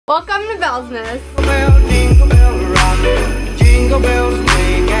Welcome to Bellzmas. Jingle bell rock, jingle bells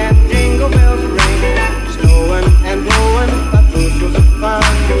swing and jingle bells ring. Snowing and blowing, but bushels of fun.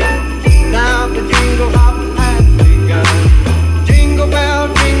 Now the jingle hop has begun. Jingle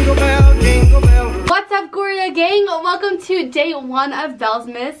bell, jingle bell, jingle bell. What's up, Goria gang? Welcome to day one of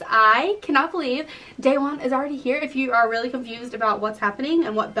Bellzmas. I cannot believe day one is already here. If you are really confused about what's happening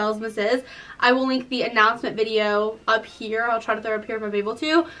and what Bellzmas is, I will link the announcement video up here. I'll try to throw it up here if I'm able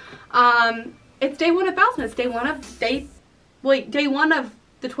to. It's day one of Bellzmas. Day one of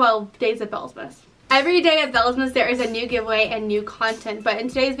the 12 days of Bellzmas. Every day of Bellzmas there is a new giveaway and new content, but in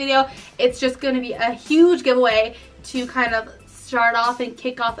today's video it's just going to be a huge giveaway to kind of start off and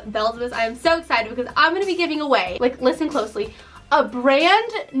kick off Bellzmas. I am so excited because I'm going to be giving away, like, listen closely, a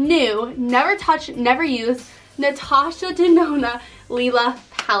brand new, never touched, never used NATASHA DENONA Lila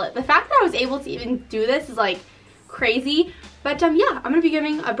palette. The fact that I was able to even do this is like crazy. But yeah, I'm going to be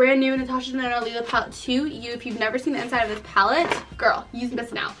giving a brand new NATASHA DENONA Lila palette to you. If you've never seen the inside of this palette, girl, you're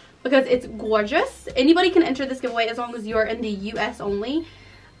missing out because it's gorgeous. Anybody can enter this giveaway as long as you're in the US only.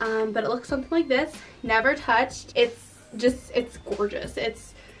 But it looks something like this, never touched. It's gorgeous.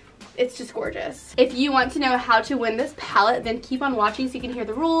 It's just gorgeous. If you want to know how to win this palette, then keep on watching so you can hear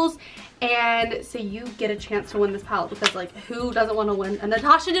the rules and so you get a chance to win this palette, because like, who doesn't want to win a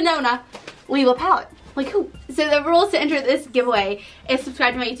NATASHA DENONA Lila palette? Like, who? So the rules to enter this giveaway is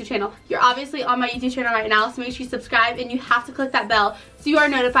subscribe to my YouTube channel. You're obviously on my YouTube channel right now, so make sure you subscribe and you have to click that bell so you are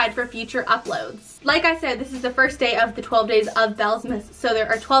notified for future uploads. Like I said, this is the first day of the 12 days of Bellzmas, so there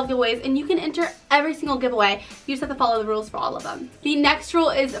are 12 giveaways and you can enter every single giveaway. You just have to follow the rules for all of them. The next rule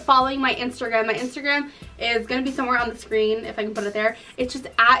is following my Instagram. My Instagram is going to be somewhere on the screen if I can put it there. It's just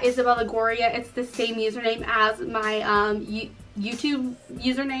at isabellagoria. It's the same username as my YouTube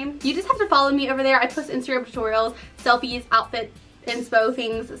username. You just have to follow me over there. I post Instagram tutorials, selfies, outfit inspo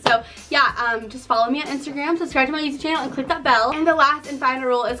things. So yeah, just follow me on Instagram, subscribe to my YouTube channel, and click that bell. And the last and final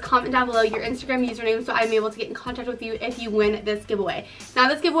rule is comment down below your Instagram username so I'm able to get in contact with you if you win this giveaway. Now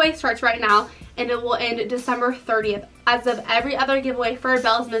this giveaway starts right now and it will end December 30th. As of every other giveaway for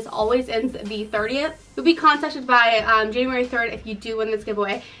Bellzmas always ends the 30th. You'll be contacted by January 3rd if you do win this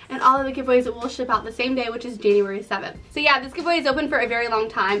giveaway, and all of the giveaways will ship out the same day, which is January 7th. So yeah, this giveaway is open for a very long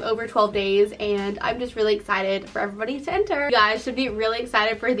time, over 12 days, and I'm just really excited for everybody to enter. You guys should be really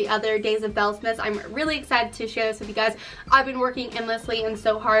excited for the other days of Bellzmas. I'm really excited to share this with you guys. I've been working endlessly and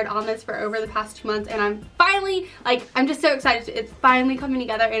so hard on this for over the past 2 months, and I'm finally, like, I'm just so excited. It's finally coming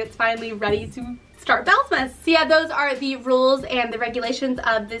together and it's finally ready to start Bellzmas. So yeah, those are the rules and the regulations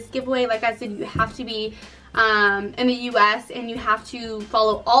of this giveaway. Like I said, you have to be in the US and you have to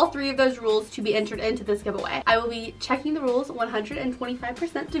follow all 3 of those rules to be entered into this giveaway. I will be checking the rules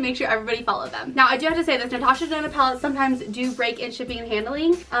 125% to make sure everybody follow them. Now I do have to say this NATASHA DENONA palettes sometimes do break in shipping and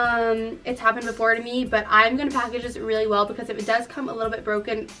handling. It's happened before to me, but I'm going to package this really well because if it does come a little bit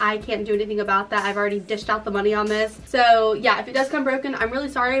broken, I can't do anything about that. I've already dished out the money on this. So yeah, if it does come broken, I'm really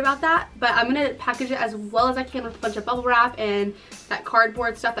sorry about that, but I'm going to package it as well as I can with a bunch of bubble wrap and that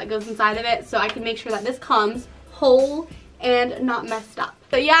cardboard stuff that goes inside of it so I can make sure that this comes whole and not messed up.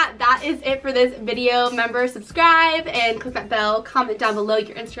 So yeah, that is it for this video. Remember, subscribe and click that bell, comment down below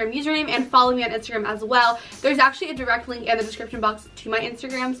your Instagram username, and follow me on Instagram as well. There's actually a direct link in the description box to my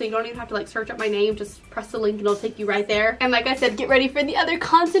Instagram, so you don't even have to like search up my name. Just press the link and it'll take you right there. And like I said, get ready for the other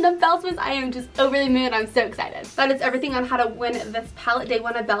content of Bellzmas. I am just over the moon. I'm so excited. That is everything on how to win this palette day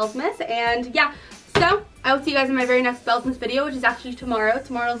one of Bellzmas. And yeah, so I will see you guys in my very next Bellzmas video, which is actually tomorrow.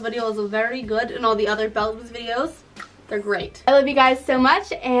 Tomorrow's video is very good, and all the other Bellzmas videos, they're great. I love you guys so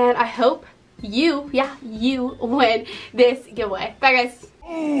much, and I hope you win this giveaway. Bye guys.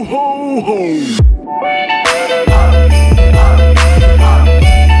 Ho, ho, ho.